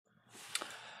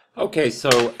Okay,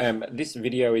 so this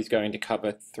video is going to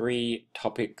cover three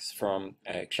topics from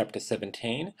chapter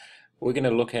 17. We're going to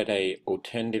look at an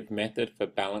alternative method for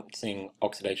balancing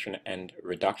oxidation and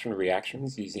reduction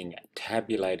reactions using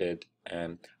tabulated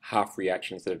half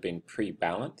reactions that have been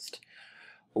pre-balanced.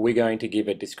 We're going to give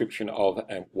a description of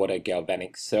what a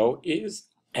galvanic cell is,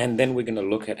 and then we're going to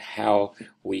look at how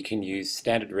we can use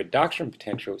standard reduction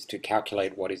potentials to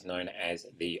calculate what is known as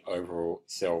the overall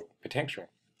cell potential.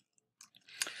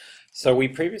 So we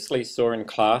previously saw in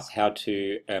class how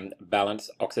to balance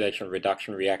oxidation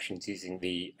reduction reactions using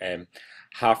the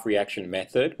half reaction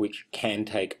method, which can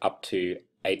take up to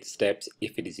 8 steps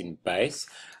if it is in base.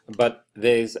 But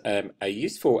there's a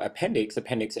useful appendix,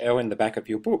 Appendix L in the back of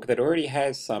your book, that already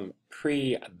has some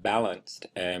pre-balanced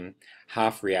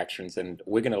half reactions, and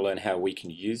we're going to learn how we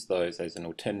can use those as an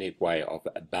alternative way of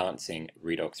balancing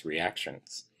redox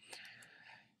reactions.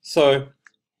 So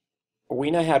we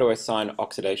know how to assign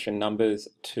oxidation numbers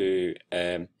to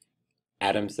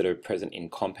atoms that are present in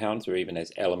compounds or even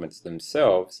as elements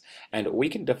themselves, and we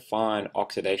can define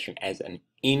oxidation as an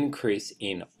increase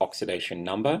in oxidation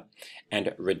number,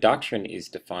 and reduction is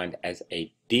defined as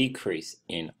a decrease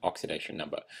in oxidation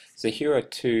number. So here are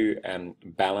two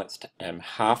balanced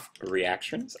half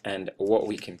reactions, and what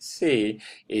we can see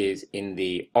is in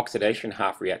the oxidation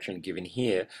half reaction given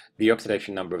here, the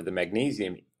oxidation number of the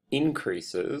magnesium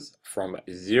increases from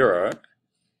 0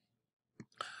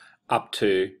 up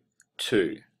to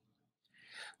 2.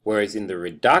 Whereas in the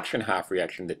reduction half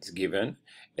reaction that's given,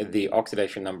 the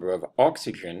oxidation number of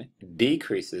oxygen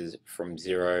decreases from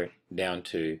 0 down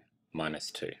to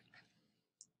 -2.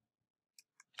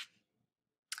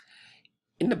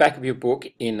 In the back of your book,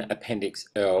 in Appendix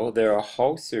L, there are a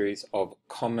whole series of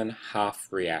common half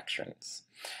reactions.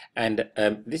 And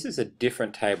this is a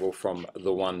different table from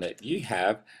the one that you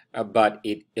have, but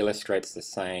it illustrates the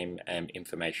same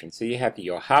information. So you have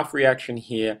your half reaction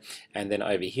here, and then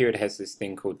over here it has this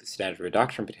thing called the standard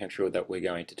reduction potential that we're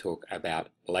going to talk about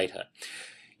later.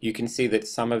 You can see that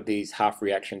some of these half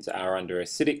reactions are under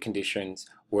acidic conditions,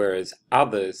 whereas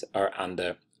others are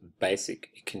under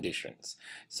basic conditions.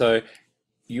 So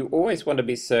you always want to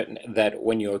be certain that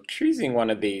when you're choosing one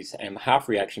of these half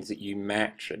reactions that you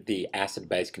match the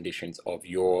acid-base conditions of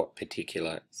your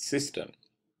particular system.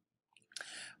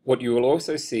 What you will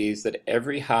also see is that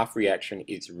every half reaction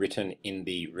is written in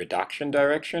the reduction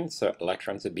direction, so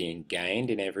electrons are being gained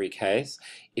in every case.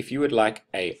 If you would like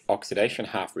an oxidation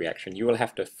half reaction, you will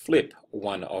have to flip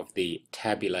one of the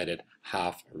tabulated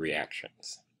half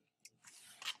reactions.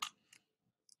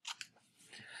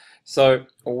 So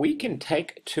we can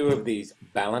take two of these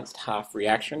balanced half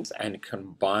reactions and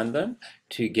combine them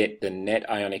to get the net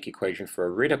ionic equation for a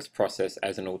redox process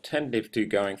as an alternative to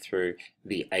going through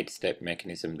the 8-step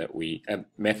mechanism that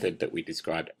method that we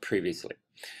described previously.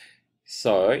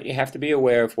 So you have to be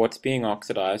aware of what's being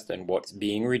oxidized and what's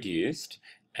being reduced,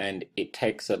 and it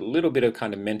takes a little bit of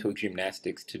kind of mental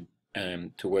gymnastics to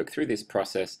work through this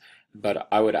process, but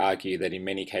I would argue that in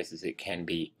many cases it can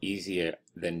be easier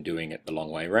than doing it the long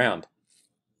way around.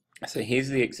 So here's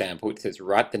the example. It says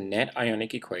write the net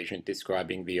ionic equation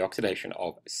describing the oxidation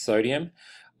of sodium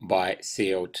by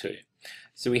Cl2.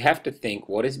 So we have to think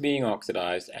what is being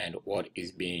oxidized and what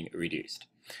is being reduced.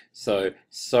 So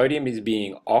sodium is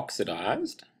being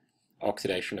oxidized,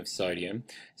 oxidation of sodium,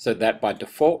 so that by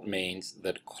default means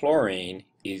that chlorine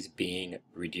is being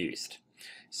reduced.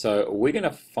 So we're going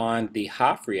to find the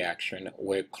half reaction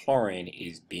where chlorine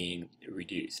is being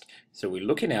reduced. So we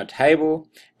look in our table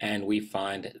and we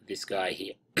find this guy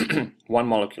here. 1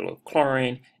 molecule of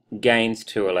chlorine gains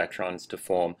 2 electrons to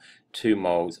form 2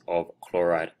 moles of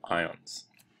chloride ions.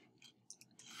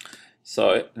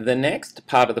 So the next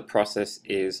part of the process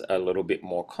is a little bit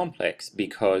more complex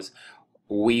because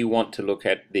we want to look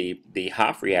at the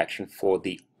half reaction for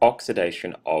the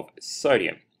oxidation of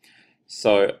sodium.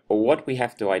 So what we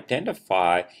have to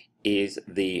identify is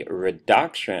the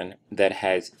reduction that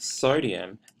has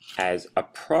sodium as a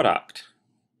product.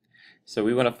 So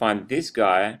we want to find this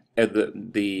guy,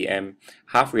 the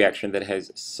half reaction that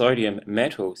has sodium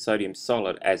metal, sodium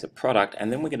solid as a product, and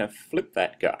then we're going to flip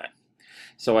that guy.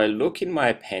 So I look in my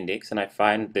appendix and I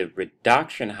find the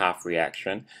reduction half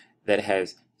reaction that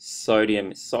has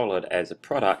sodium solid as a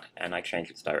product, and I change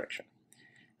its direction.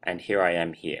 And here I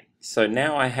am here. So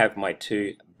now I have my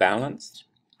two balanced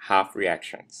half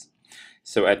reactions.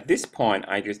 So at this point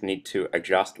I just need to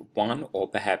adjust one or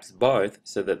perhaps both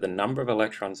so that the number of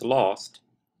electrons lost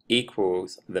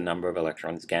equals the number of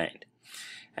electrons gained.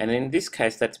 And in this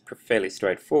case that's fairly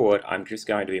straightforward. I'm just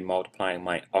going to be multiplying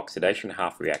my oxidation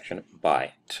half reaction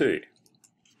by 2.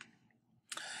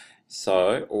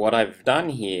 So what I've done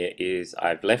here is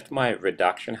I've left my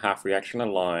reduction half reaction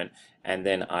alone, and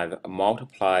then I've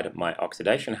multiplied my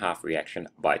oxidation half reaction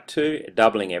by 2,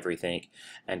 doubling everything,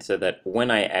 and so that when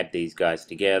I add these guys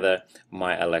together,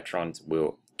 my electrons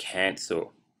will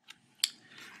cancel.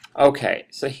 Okay,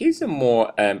 so here's a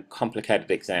more complicated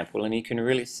example, and you can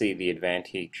really see the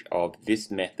advantage of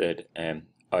this method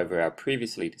over our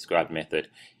previously described method.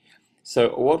 So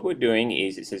what we're doing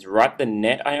is it says write the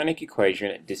net ionic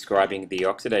equation describing the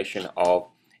oxidation of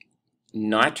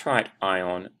nitrite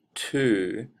ion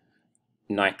to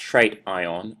nitrate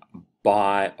ion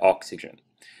by oxygen.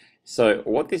 So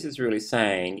what this is really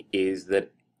saying is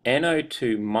that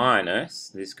NO2 minus,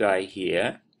 this guy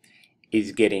here,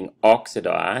 is getting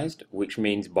oxidized, which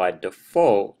means by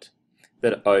default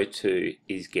that O2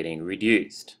 is getting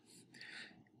reduced.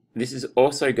 This is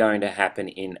also going to happen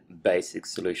in basic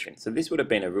solution. So this would have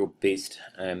been a real beast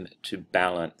to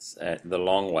balance the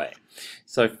long way.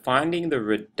 So finding the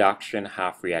reduction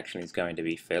half reaction is going to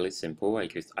be fairly simple. I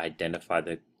just identify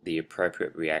the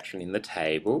appropriate reaction in the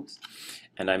tables,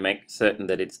 and I make certain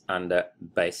that it's under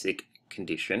basic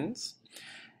conditions.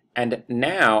 And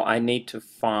now I need to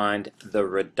find the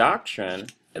reduction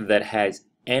that has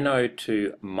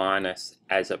NO2 minus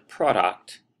as a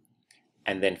product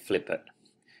and then flip it.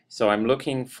 So I'm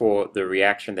looking for the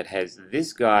reaction that has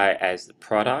this guy as the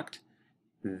product,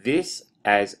 this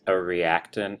as a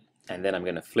reactant, and then I'm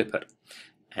going to flip it.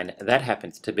 And that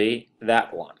happens to be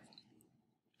that one.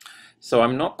 So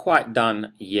I'm not quite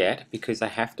done yet because I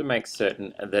have to make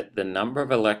certain that the number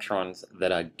of electrons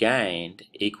that are gained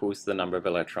equals the number of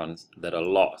electrons that are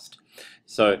lost.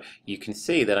 So you can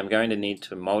see that I'm going to need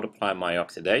to multiply my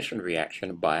oxidation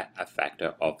reaction by a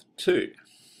factor of 2.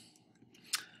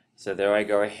 So there I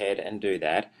go ahead and do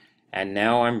that, and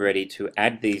now I'm ready to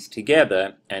add these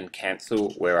together and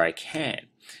cancel where I can.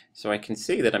 So I can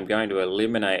see that I'm going to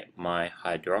eliminate my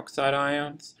hydroxide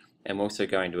ions. I'm also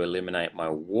going to eliminate my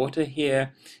water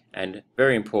here, and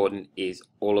very important is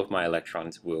all of my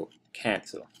electrons will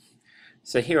cancel.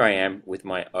 So here I am with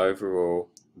my overall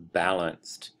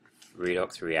balanced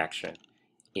redox reaction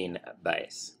in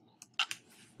base.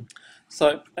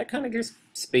 So that kind of just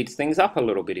speeds things up a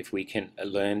little bit if we can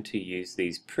learn to use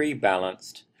these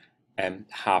pre-balanced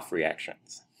half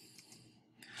reactions.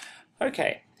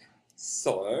 Okay,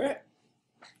 so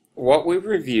what we've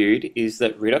reviewed is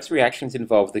that redox reactions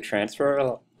involve the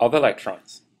transfer of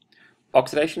electrons.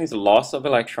 Oxidation is loss of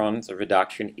electrons, a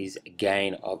reduction is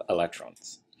gain of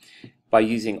electrons. By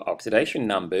using oxidation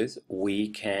numbers, we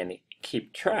can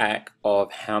keep track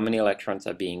of how many electrons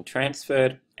are being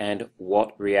transferred and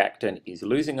what reactant is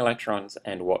losing electrons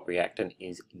and what reactant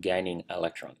is gaining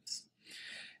electrons.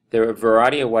 There are a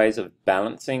variety of ways of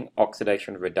balancing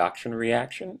oxidation-reduction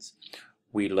reactions.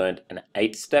 We learned an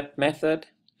 8-step method,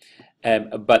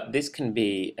 but this can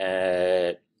be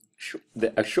a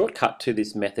shortcut to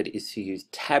this method is to use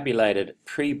tabulated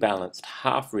pre-balanced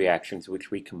half reactions, which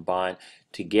we combine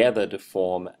together to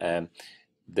form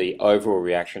the overall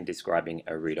reaction describing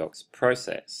a redox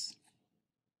process.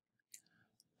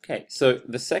 Okay, so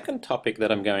the second topic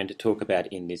that I'm going to talk about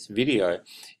in this video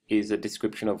is a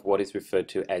description of what is referred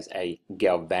to as a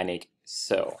galvanic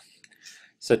cell.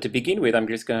 So to begin with, I'm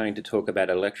just going to talk about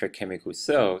electrochemical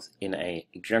cells in a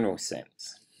general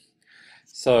sense.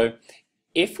 So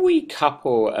if we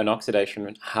couple an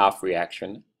oxidation half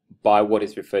reaction by what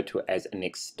is referred to as an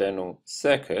external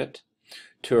circuit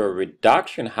to a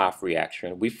reduction half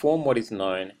reaction, we form what is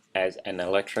known as an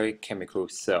electrochemical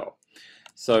cell.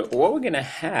 So what we're going to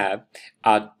have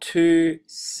are two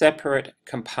separate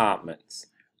compartments,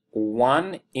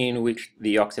 one in which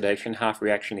the oxidation half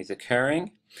reaction is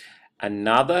occurring,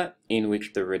 another in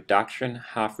which the reduction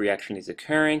half reaction is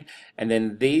occurring, and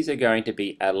then these are going to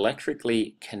be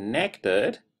electrically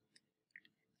connected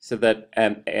so that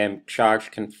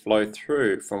charge can flow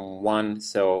through from one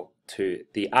cell to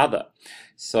the other.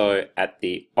 So at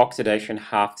the oxidation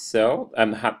half cell,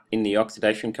 in the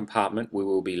oxidation compartment,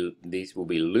 these will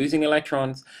be losing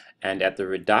electrons, and at the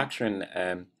reduction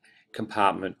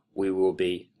compartment, we will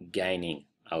be gaining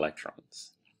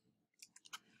electrons.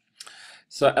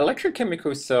 So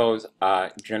electrochemical cells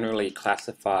are generally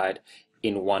classified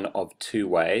in one of two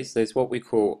ways. There's what we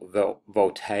call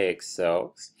voltaic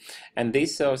cells, and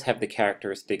these cells have the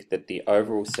characteristic that the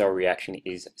overall cell reaction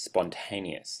is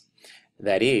spontaneous.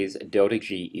 That is, delta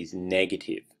G is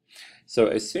negative. So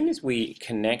as soon as we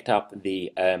connect up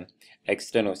the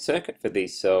external circuit for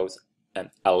these cells,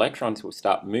 electrons will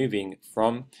start moving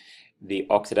from the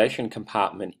oxidation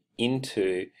compartment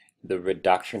into the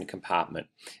reduction compartment.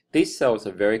 These cells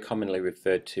are very commonly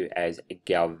referred to as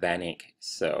galvanic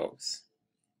cells.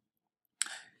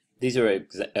 These are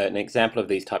an example of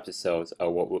these types of cells are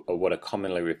what are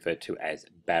commonly referred to as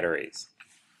batteries.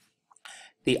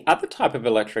 The other type of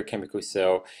electrochemical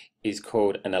cell is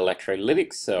called an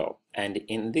electrolytic cell, and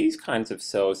in these kinds of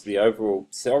cells the overall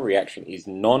cell reaction is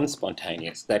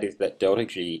non-spontaneous, that is, that delta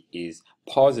G is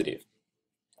positive.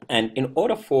 And in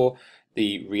order for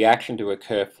the reaction to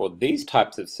occur for these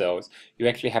types of cells, you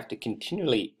actually have to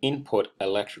continually input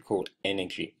electrical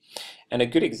energy. And a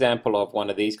good example of one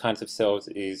of these kinds of cells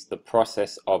is the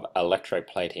process of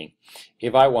electroplating.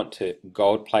 If I want to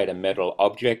gold plate a metal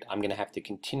object, I'm going to have to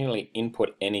continually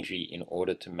input energy in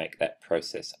order to make that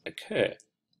process occur.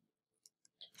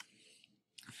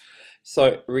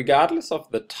 So regardless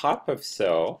of the type of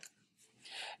cell,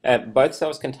 both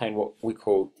cells contain what we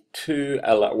call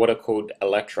what are called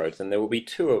electrodes, and there will be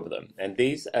two of them. And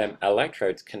these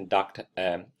electrodes conduct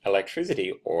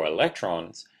electricity or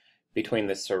electrons between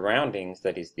the surroundings,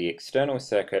 that is the external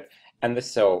circuit, and the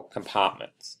cell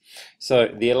compartments. So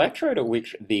the electrode at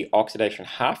which the oxidation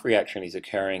half reaction is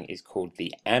occurring is called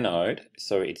the anode.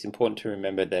 So it's important to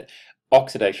remember that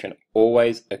oxidation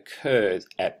always occurs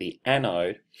at the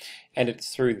anode, and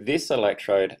it's through this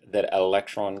electrode that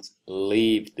electrons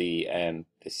leave the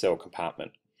cell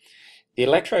compartment. The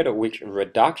electrode at which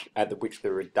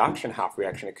the reduction half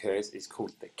reaction occurs is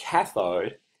called the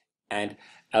cathode, and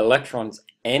electrons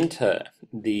enter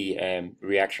the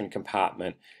reaction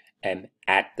compartment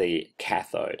at the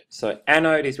cathode. So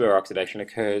anode is where oxidation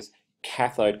occurs,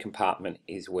 cathode compartment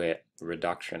is where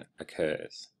reduction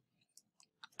occurs.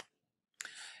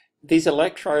 These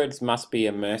electrodes must be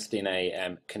immersed in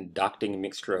a conducting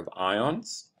mixture of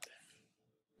ions.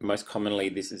 Most commonly,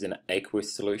 this is an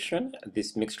aqueous solution.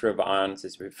 This mixture of ions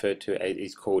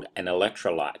is called an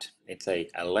electrolyte. It's an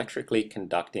electrically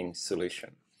conducting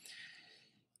solution.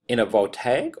 In a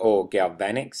voltaic or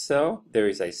galvanic cell, there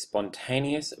is a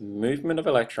spontaneous movement of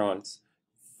electrons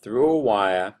through a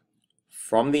wire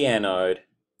from the anode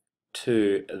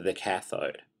to the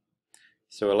cathode.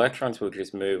 So electrons will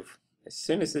just move as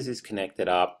soon as this is connected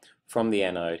up from the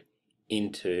anode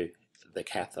into the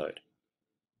cathode.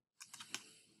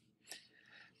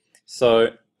 So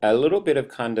a little bit of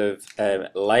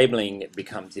labeling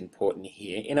becomes important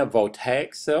here. In a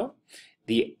voltaic cell,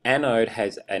 the anode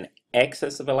has an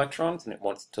excess of electrons and it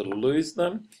wants to lose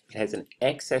them. It has an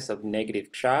excess of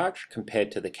negative charge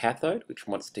compared to the cathode, which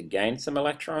wants to gain some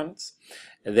electrons.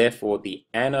 And therefore, the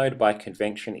anode by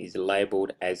convention is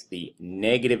labeled as the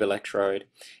negative electrode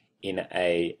in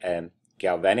a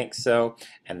galvanic cell,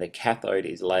 and the cathode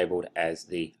is labeled as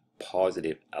the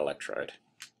positive electrode.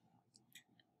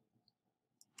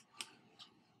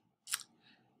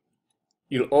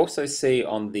 You'll also see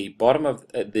on the bottom of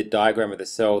the diagram of the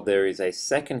cell there is a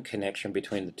second connection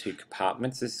between the two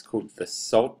compartments. This is called the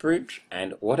salt bridge,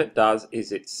 and what it does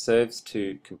is it serves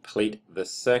to complete the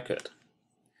circuit.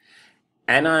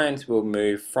 Anions will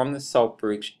move from the salt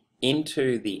bridge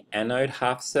into the anode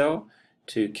half cell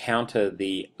to counter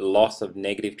the loss of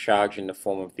negative charge in the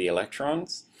form of the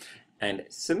electrons, and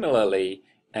similarly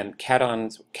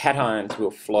cations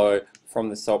will flow from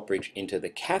the salt bridge into the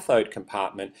cathode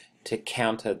compartment to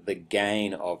counter the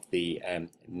gain of the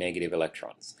negative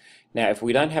electrons. Now, if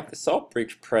we don't have the salt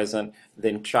bridge present,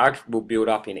 then charge will build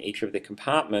up in each of the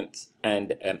compartments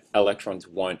and electrons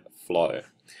won't flow.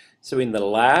 So in the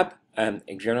lab,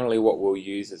 generally what we'll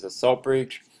use as a salt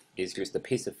bridge is just a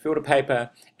piece of filter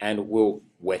paper, and we'll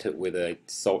wet it with a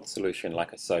salt solution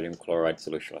like a sodium chloride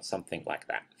solution or something like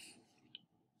that.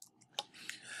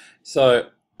 So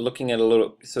looking at a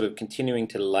little continuing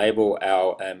to label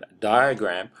our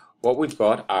diagram, what we've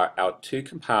got are our two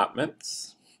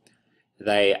compartments.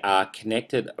 They are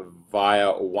connected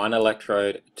via one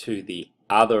electrode to the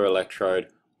other electrode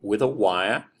with a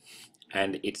wire,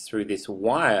 and it's through this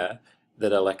wire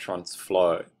that electrons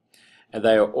flow. And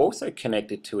they are also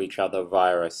connected to each other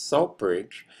via a salt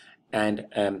bridge, and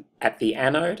at the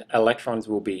anode electrons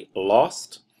will be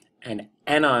lost and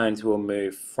anions will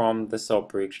move from the salt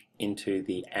bridge into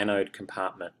the anode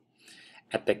compartment.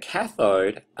 At the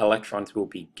cathode, electrons will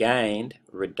be gained,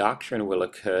 reduction will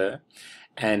occur,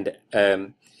 and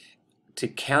to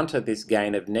counter this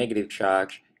gain of negative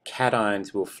charge,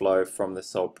 cations will flow from the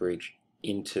salt bridge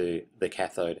into the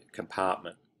cathode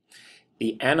compartment.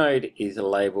 The anode is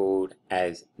labeled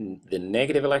as the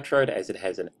negative electrode as it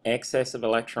has an excess of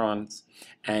electrons,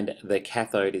 and the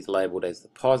cathode is labeled as the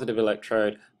positive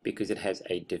electrode because it has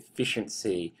a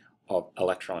deficiency of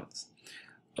electrons.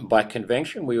 By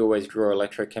convention, we always draw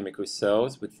electrochemical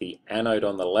cells with the anode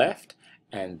on the left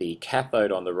and the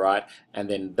cathode on the right, and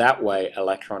then that way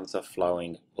electrons are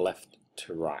flowing left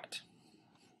to right.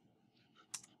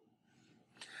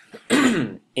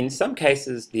 In some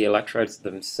cases, the electrodes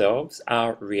themselves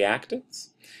are reactants.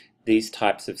 These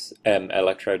types of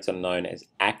electrodes are known as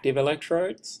active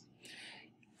electrodes.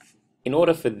 In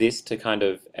order for this to kind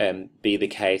of be the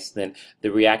case, then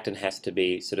the reactant has to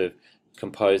be sort of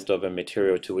composed of a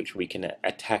material to which we can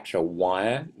attach a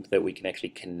wire that we can actually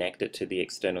connect it to the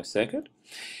external circuit.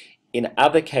 In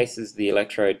other cases, the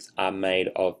electrodes are made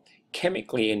of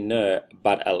chemically inert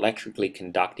but electrically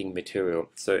conducting material.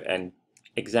 And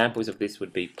examples of this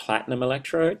would be platinum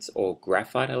electrodes or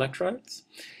graphite electrodes.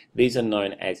 These are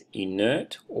known as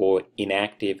inert or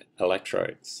inactive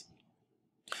electrodes.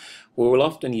 We will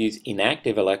often use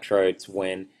inactive electrodes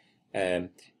when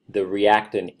the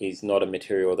reactant is not a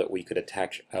material that we could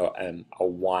attach a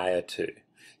wire to,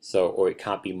 or it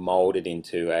can't be molded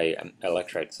into an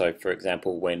electrode. So for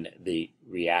example, when the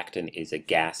reactant is a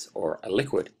gas or a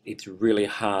liquid, it's really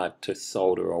hard to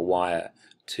solder a wire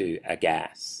to a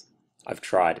gas. I've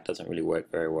tried, it doesn't really work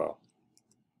very well.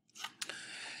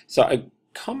 So a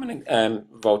common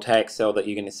voltaic cell that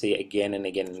you're going to see again and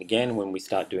again and again when we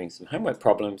start doing some homework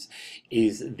problems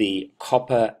is the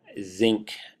copper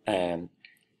zinc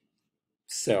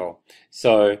cell.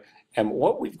 So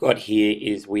what we've got here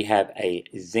is we have a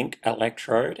zinc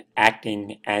electrode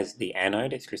acting as the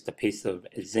anode. It's just a piece of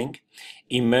zinc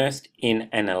immersed in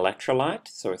an electrolyte,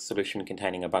 so a solution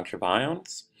containing a bunch of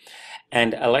ions.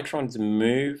 And electrons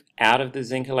move out of the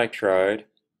zinc electrode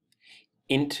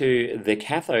into the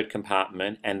cathode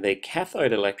compartment, and the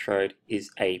cathode electrode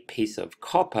is a piece of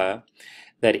copper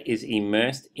that is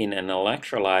immersed in an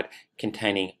electrolyte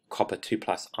containing copper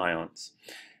 2+ ions.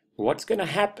 What's going to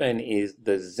happen is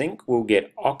the zinc will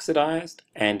get oxidized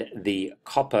and the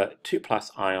copper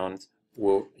 2+ ions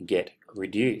will get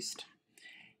reduced.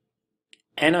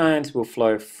 Anions will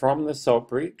flow from the salt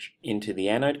bridge into the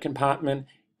anode compartment.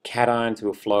 Cations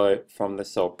will flow from the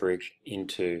salt bridge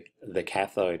into the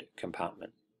cathode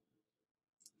compartment.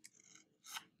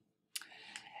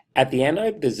 At the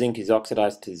anode, the zinc is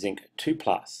oxidized to zinc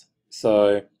 2+.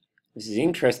 So this is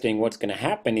interesting. What's going to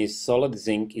happen is solid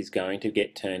zinc is going to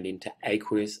get turned into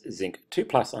aqueous zinc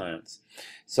 2+ ions.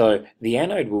 So the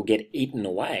anode will get eaten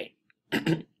away.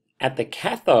 At the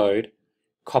cathode,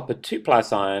 copper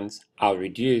 2+ ions are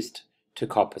reduced to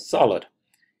copper solid.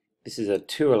 This is a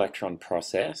 2-electron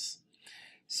process.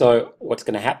 So what's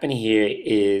going to happen here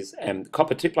is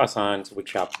copper 2+ ions,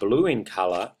 which are blue in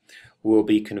color, will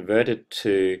be converted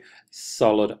to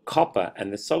solid copper,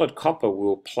 and the solid copper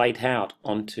will plate out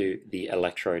onto the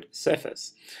electrode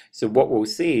surface. So what we'll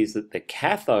see is that the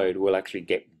cathode will actually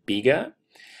get bigger,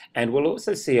 and we'll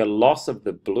also see a loss of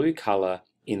the blue color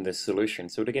in the solution,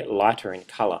 so it'll get lighter in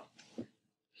color.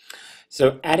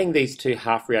 So adding these two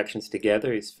half reactions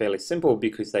together is fairly simple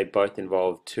because they both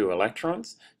involve 2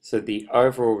 electrons. So the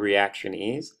overall reaction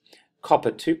is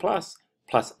copper 2+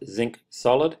 plus zinc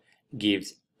solid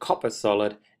gives copper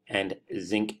solid and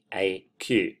zinc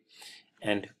AQ.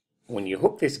 And when you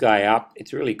hook this guy up,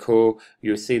 it's really cool.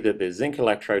 You'll see that the zinc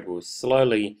electrode will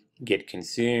slowly get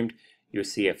consumed. You'll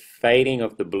see a fading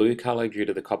of the blue color due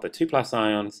to the copper 2+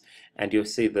 ions, and you'll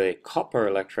see the copper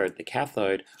electrode, the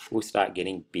cathode, will start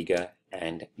getting bigger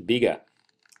and bigger.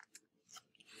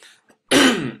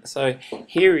 So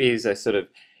here is a sort of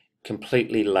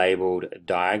completely labeled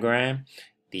diagram.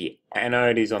 The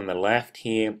anode is on the left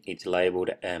here. It's labeled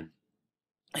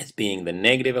as being the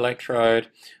negative electrode.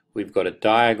 We've got a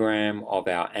diagram of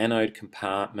our anode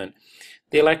compartment.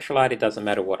 The electrolyte, it doesn't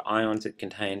matter what ions it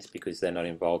contains because they're not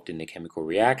involved in the chemical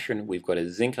reaction. We've got a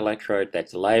zinc electrode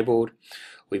that's labeled.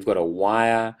 We've got a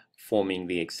wire forming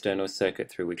the external circuit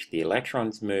through which the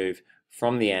electrons move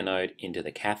from the anode into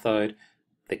the cathode.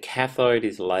 The cathode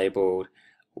is labeled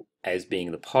as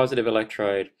being the positive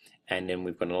electrode, and then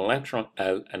we've got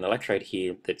an electrode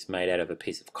here that's made out of a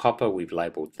piece of copper. We've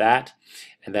labeled that,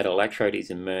 and that electrode is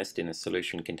immersed in a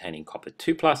solution containing copper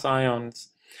 2+ ions.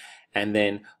 And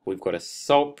then we've got a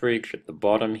salt bridge at the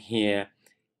bottom here.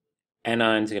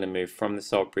 Anions are going to move from the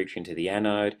salt bridge into the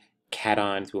anode.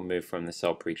 Cations will move from the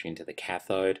salt bridge into the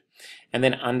cathode. And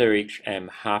then under each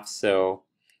half cell,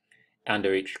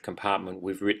 under each compartment,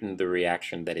 we've written the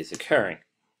reaction that is occurring.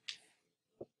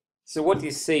 So what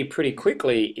you see pretty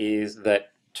quickly is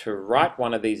that to write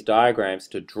one of these diagrams,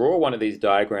 to draw one of these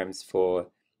diagrams for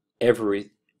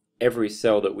every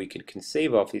cell that we could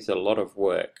conceive of is a lot of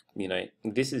work. You know,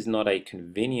 this is not a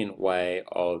convenient way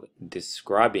of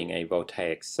describing a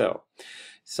voltaic cell.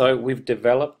 So we've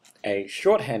developed a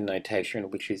shorthand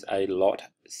notation which is a lot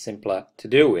simpler to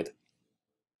deal with.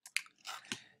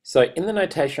 So in the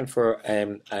notation for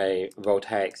a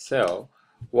voltaic cell,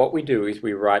 what we do is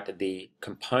we write the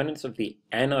components of the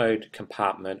anode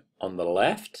compartment on the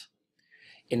left.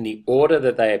 in the order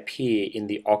that they appear in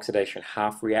the oxidation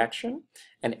half reaction,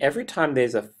 and every time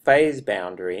there's a phase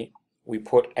boundary, we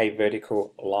put a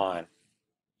vertical line.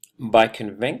 By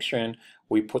convention,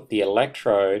 we put the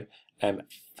electrode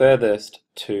furthest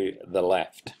to the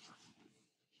left.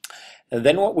 And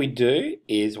then what we do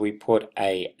is we put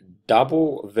a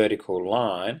double vertical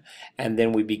line, and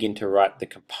then we begin to write the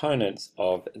components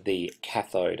of the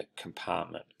cathode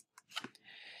compartment.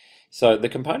 So the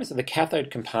components of the cathode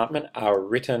compartment are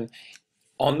written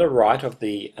on the right of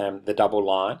the double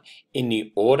line in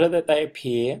the order that they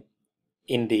appear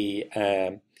in the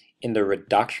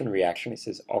reduction reaction. It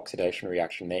says oxidation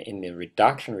reaction there, in the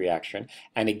reduction reaction,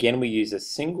 and again we use a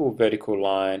single vertical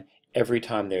line every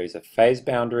time there is a phase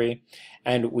boundary,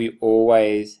 and we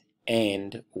always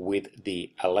end with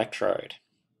the electrode.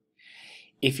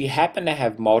 If you happen to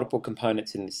have multiple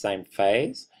components in the same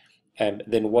phase,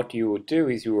 then what you will do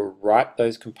is you will write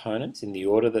those components in the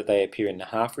order that they appear in the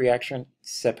half reaction,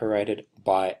 separated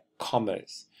by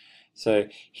commas. So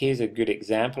here's a good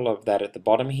example of that at the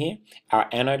bottom here. Our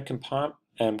anode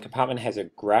compartment has a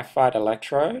graphite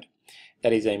electrode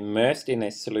that is immersed in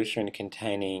a solution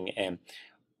containing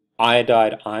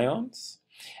iodide ions,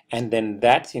 and then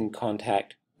that's in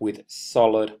contact with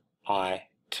solid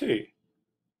I2.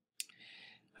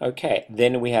 Okay,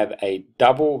 then we have a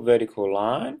double vertical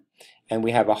line, and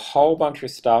we have a whole bunch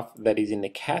of stuff that is in the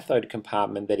cathode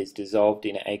compartment that is dissolved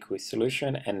in aqueous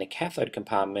solution, and the cathode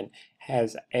compartment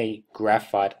has a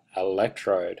graphite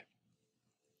electrode.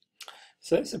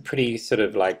 So it's a pretty sort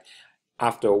of like,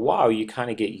 after a while you kind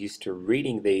of get used to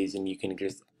reading these, and you can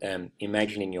just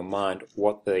imagine in your mind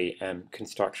what the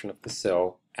construction of the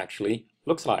cell actually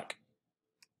looks like.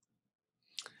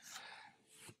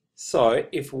 So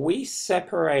if we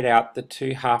separate out the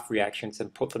two half reactions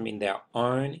and put them in their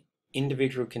own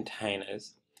individual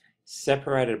containers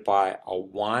separated by a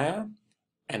wire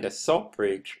and a salt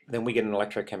bridge, then we get an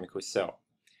electrochemical cell.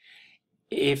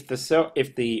 If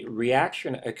the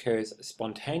reaction occurs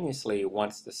spontaneously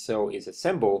once the cell is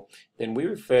assembled, then we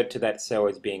refer to that cell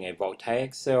as being a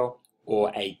voltaic cell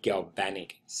or a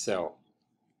galvanic cell.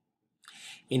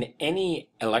 In any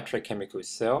electrochemical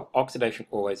cell, oxidation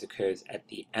always occurs at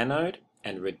the anode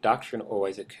and reduction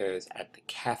always occurs at the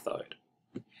cathode.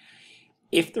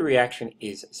 If the reaction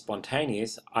is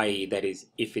spontaneous, i.e. that is,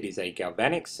 if it is a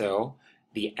galvanic cell,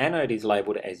 the anode is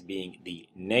labeled as being the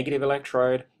negative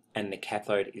electrode and the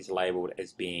cathode is labeled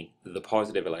as being the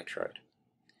positive electrode.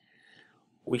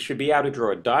 We should be able to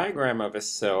draw a diagram of a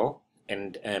cell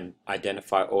and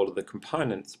identify all of the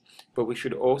components, but we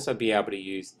should also be able to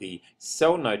use the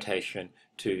cell notation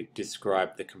to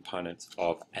describe the components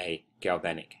of a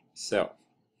galvanic cell.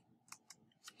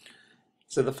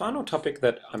 So the final topic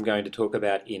that I'm going to talk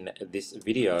about in this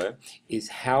video is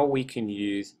how we can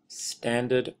use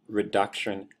standard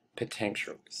reduction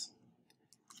potentials.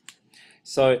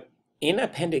 So in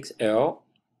Appendix L,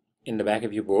 in the back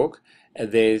of your book,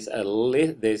 there's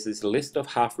this list of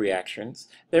half reactions.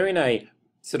 They're in a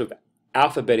sort of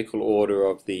alphabetical order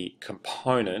of the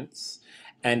components,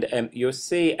 and you'll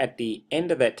see at the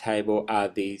end of that table are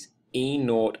these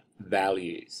E0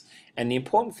 values. And the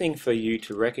important thing for you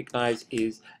to recognize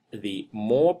is the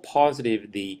more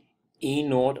positive the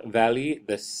E0 value,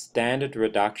 the standard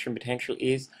reduction potential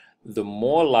is, the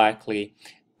more likely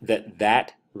that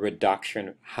that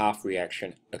reduction half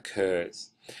reaction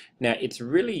occurs. Now it's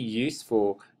really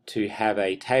useful to have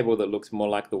a table that looks more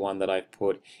like the one that I've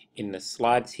put in the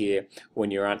slides here when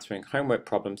you're answering homework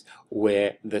problems,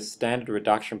 where the standard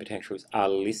reduction potentials are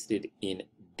listed in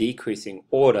decreasing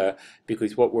order,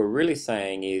 because what we're really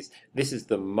saying is this is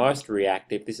the most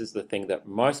reactive, this is the thing that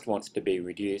most wants to be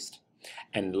reduced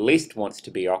and least wants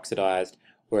to be oxidized,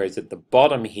 whereas at the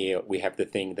bottom here we have the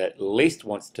thing that least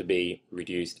wants to be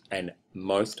reduced and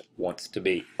most wants to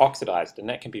be oxidized, and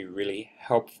that can be really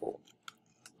helpful.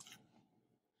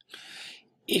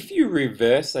 If you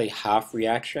reverse a half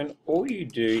reaction, all you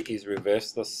do is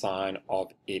reverse the sign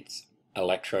of its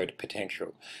electrode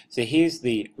potential. So here's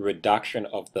the reduction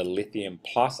of the lithium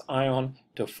plus ion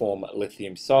to form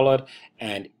lithium solid,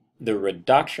 and the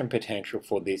reduction potential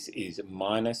for this is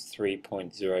minus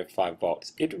 3.05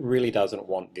 volts. It really doesn't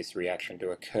want this reaction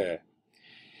to occur.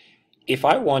 If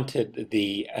I wanted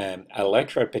the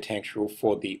electrode potential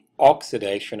for the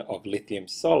oxidation of lithium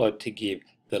solid to give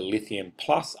the lithium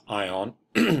plus ion,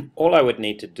 all I would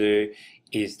need to do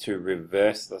is to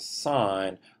reverse the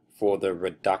sign for the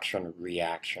reduction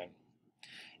reaction.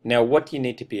 Now what you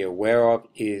need to be aware of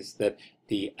is that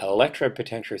the electrode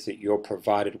potentials that you're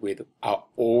provided with are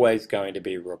always going to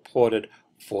be reported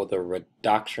for the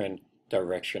reduction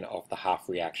direction of the half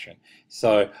reaction.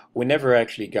 So we're never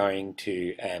actually going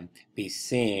to be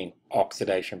seeing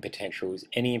oxidation potentials.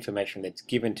 Any information that's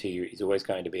given to you is always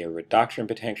going to be a reduction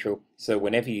potential. So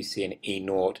whenever you see an E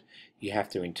naught, you have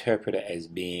to interpret it as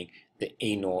being the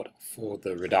E naught for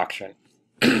the reduction.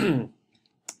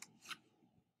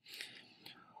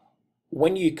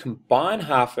 When you combine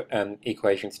half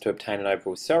equations to obtain an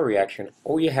overall cell reaction,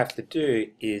 all you have to do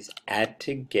is add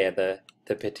together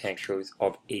the potentials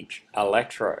of each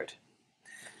electrode.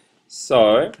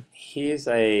 So here's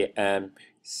a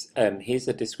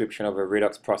description of a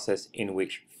redox process in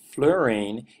which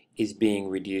fluorine is being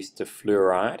reduced to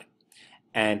fluoride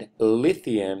and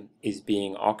lithium is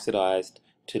being oxidized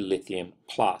to lithium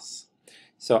plus.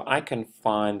 So I can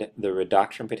find the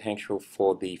reduction potential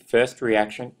for the first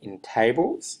reaction in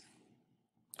tables,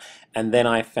 and then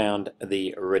I found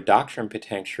the reduction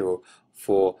potential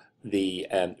for the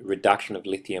reduction of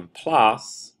lithium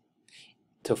plus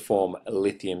to form a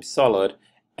lithium solid,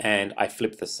 and I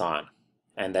flip the sign,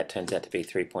 and that turns out to be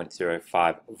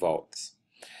 3.05 volts.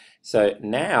 So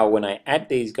now when I add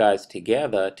these guys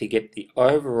together to get the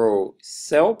overall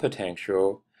cell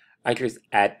potential, I just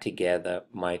add together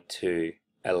my two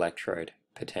electrode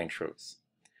potentials,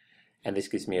 and this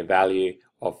gives me a value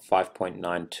of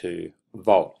 5.92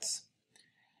 volts.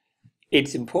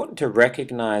 It's important to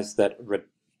recognize that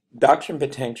reduction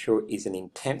potential is an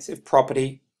intensive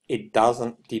property. It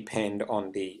doesn't depend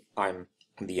on the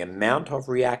amount of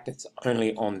reactants,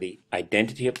 only on the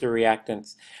identity of the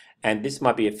reactants, and this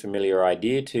might be a familiar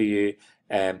idea to you.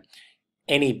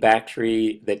 Any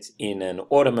battery that's in an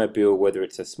automobile, whether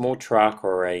it's a small truck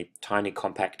or a tiny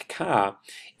compact car,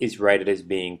 is rated as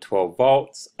being 12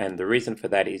 volts, and the reason for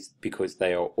that is because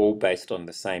they are all based on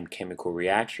the same chemical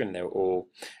reaction. They're all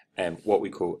what we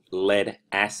call lead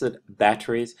acid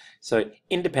batteries. So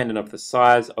independent of the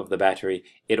size of the battery,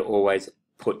 it always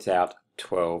puts out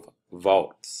 12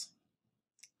 volts.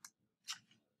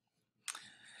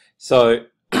 So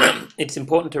it's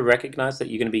important to recognize that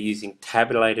you're going to be using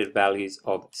tabulated values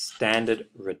of standard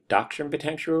reduction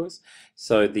potentials.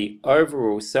 So the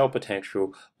overall cell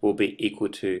potential will be equal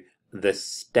to the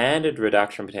standard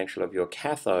reduction potential of your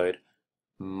cathode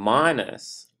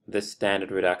minus the standard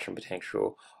reduction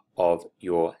potential of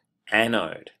your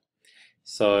anode.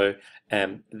 So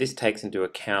this takes into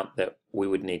account that we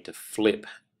would need to flip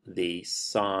the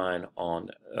sign on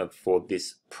for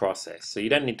this process. So you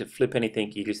don't need to flip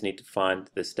anything, you just need to find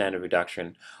the standard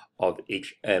reduction of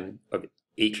each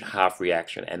half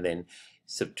reaction and then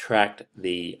subtract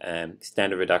the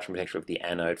standard reduction potential of the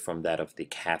anode from that of the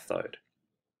cathode.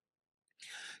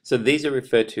 So these are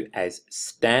referred to as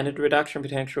standard reduction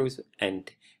potentials,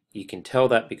 and you can tell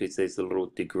that because there's a little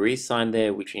degree sign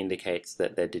there which indicates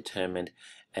that they're determined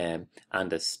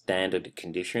under standard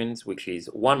conditions, which is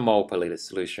 1 mole per liter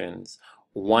solutions,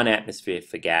 1 atmosphere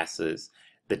for gases,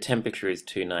 the temperature is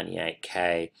 298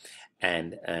 K,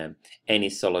 and any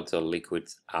solids or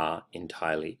liquids are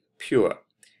entirely pure.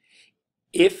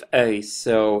 If a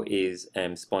cell is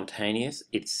spontaneous,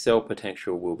 its cell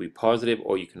potential will be positive,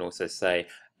 or you can also say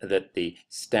that the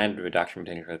standard reduction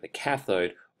potential of the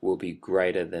cathode will be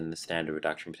greater than the standard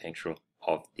reduction potential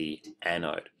of the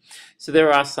anode. So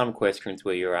there are some questions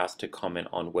where you're asked to comment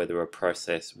on whether a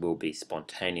process will be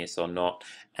spontaneous or not,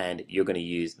 and you're going to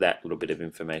use that little bit of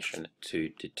information to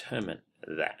determine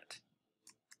that.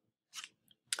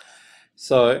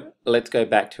 So let's go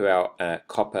back to our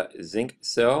copper zinc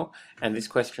cell, and this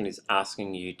question is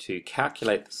asking you to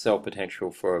calculate the cell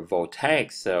potential for a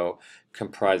voltaic cell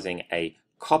comprising a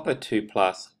copper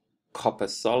 2+ copper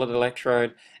solid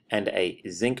electrode and a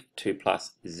zinc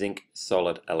 2+ zinc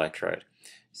solid electrode.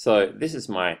 So this is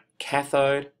my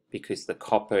cathode because the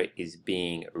copper is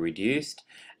being reduced,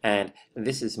 and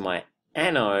this is my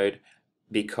anode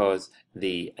because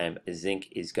the zinc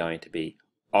is going to be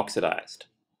oxidized.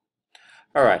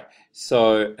 Alright,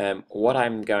 so what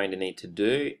I'm going to need to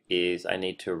do is I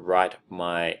need to write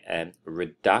my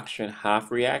reduction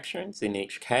half reactions in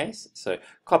each case. So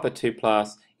copper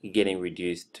 2+ getting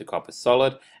reduced to copper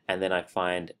solid, and then I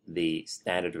find the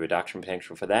standard reduction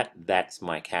potential for that. That's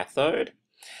my cathode.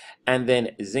 And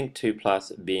then zinc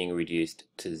 2+ being reduced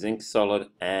to zinc solid,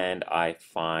 and I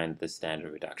find the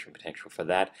standard reduction potential for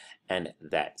that, and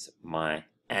that's my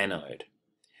anode.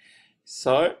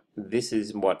 So this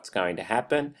is what's going to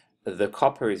happen. The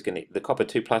copper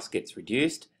 2+ gets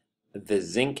reduced, the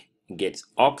zinc gets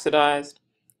oxidized.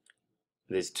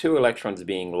 There's 2 electrons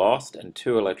being lost and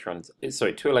 2 electrons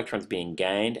being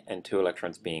gained and 2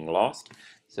 electrons being lost.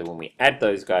 So when we add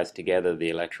those guys together, the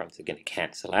electrons are going to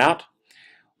cancel out.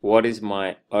 What is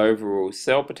my overall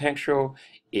cell potential?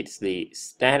 It's the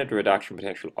standard reduction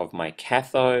potential of my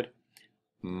cathode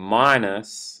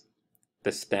minus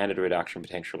the standard reduction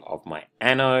potential of my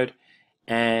anode,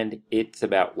 and it's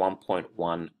about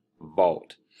 1.1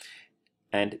 volt.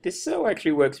 And this cell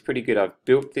actually works pretty good. I've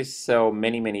built this cell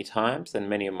many times, and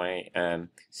many of my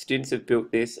students have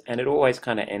built this, and it always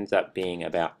kind of ends up being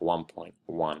about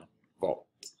 1.1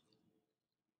 volts.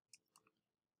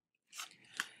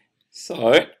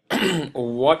 So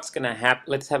what's going to happen?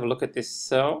 Let's have a look at this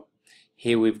cell.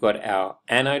 Here we've got our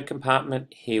anode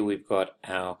compartment. Here we've got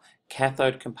our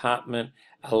cathode compartment.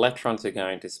 Electrons are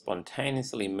going to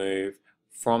spontaneously move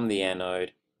from the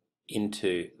anode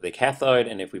into the cathode,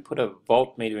 and if we put a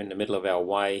voltmeter in the middle of our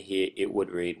wire here, it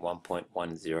would read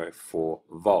 1.104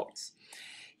 volts.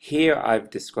 Here I've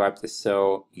described the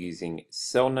cell using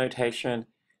cell notation.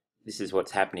 This is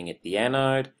what's happening at the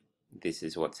anode. This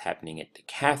is what's happening at the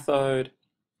cathode.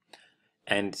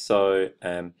 And so,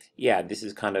 yeah, this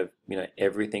is kind of,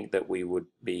 everything that we would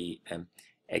be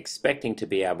expecting to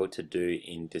be able to do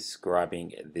in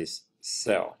describing this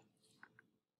cell.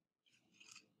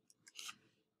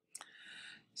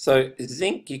 So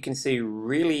zinc, you can see,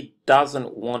 really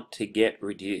doesn't want to get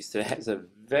reduced. It has a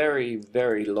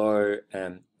very low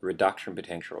reduction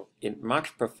potential. It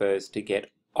much prefers to get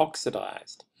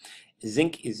oxidized.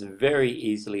 Zinc is very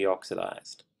easily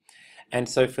oxidized. And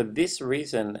so for this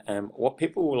reason, what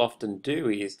people will often do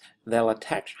is they'll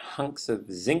attach hunks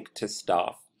of zinc to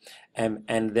stuff, and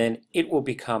then it will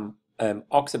become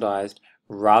oxidized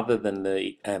rather than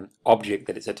the object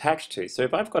that it's attached to. So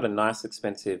if I've got a nice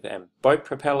expensive boat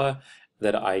propeller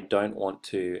that I don't want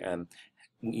to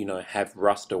have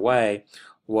rust away,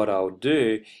 what I'll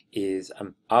do is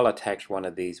I'll attach one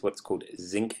of these what's called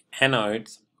zinc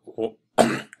anodes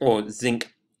or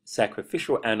zinc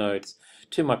sacrificial anodes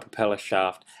to my propeller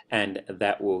shaft, and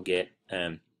that will get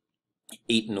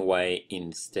eaten away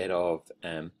instead of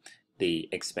the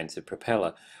expensive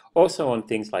propeller. Also on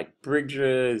things like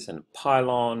bridges and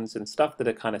pylons and stuff that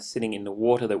are kind of sitting in the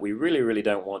water that we really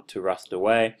don't want to rust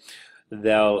away,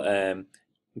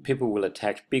 people will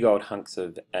attach big old hunks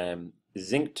of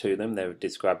zinc to them. They're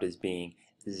described as being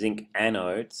zinc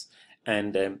anodes,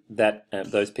 and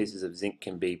those pieces of zinc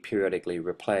can be periodically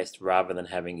replaced rather than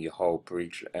having your whole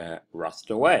bridge rust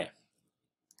away.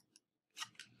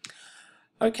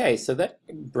 Okay, so that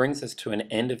brings us to an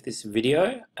end of this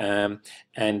video,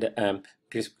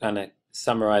 just kind of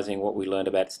summarizing what we learned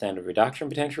about standard reduction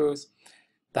potentials.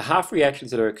 The half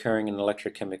reactions that are occurring in an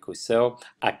electrochemical cell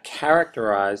are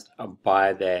characterized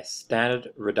by their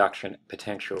standard reduction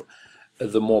potential.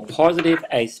 The more positive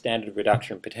a standard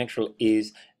reduction potential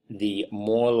is, the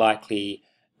more likely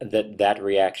that that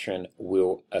reaction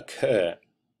will occur.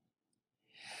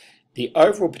 The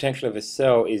overall potential of a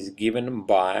cell is given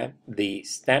by the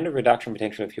standard reduction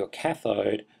potential of your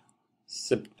cathode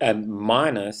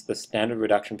minus the standard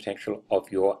reduction potential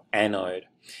of your anode.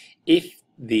 If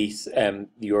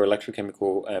your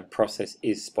electrochemical process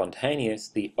is spontaneous,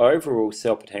 the overall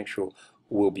cell potential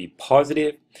will be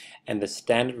positive, and the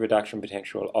standard reduction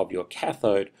potential of your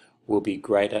cathode will be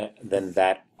greater than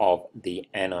that of the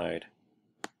anode.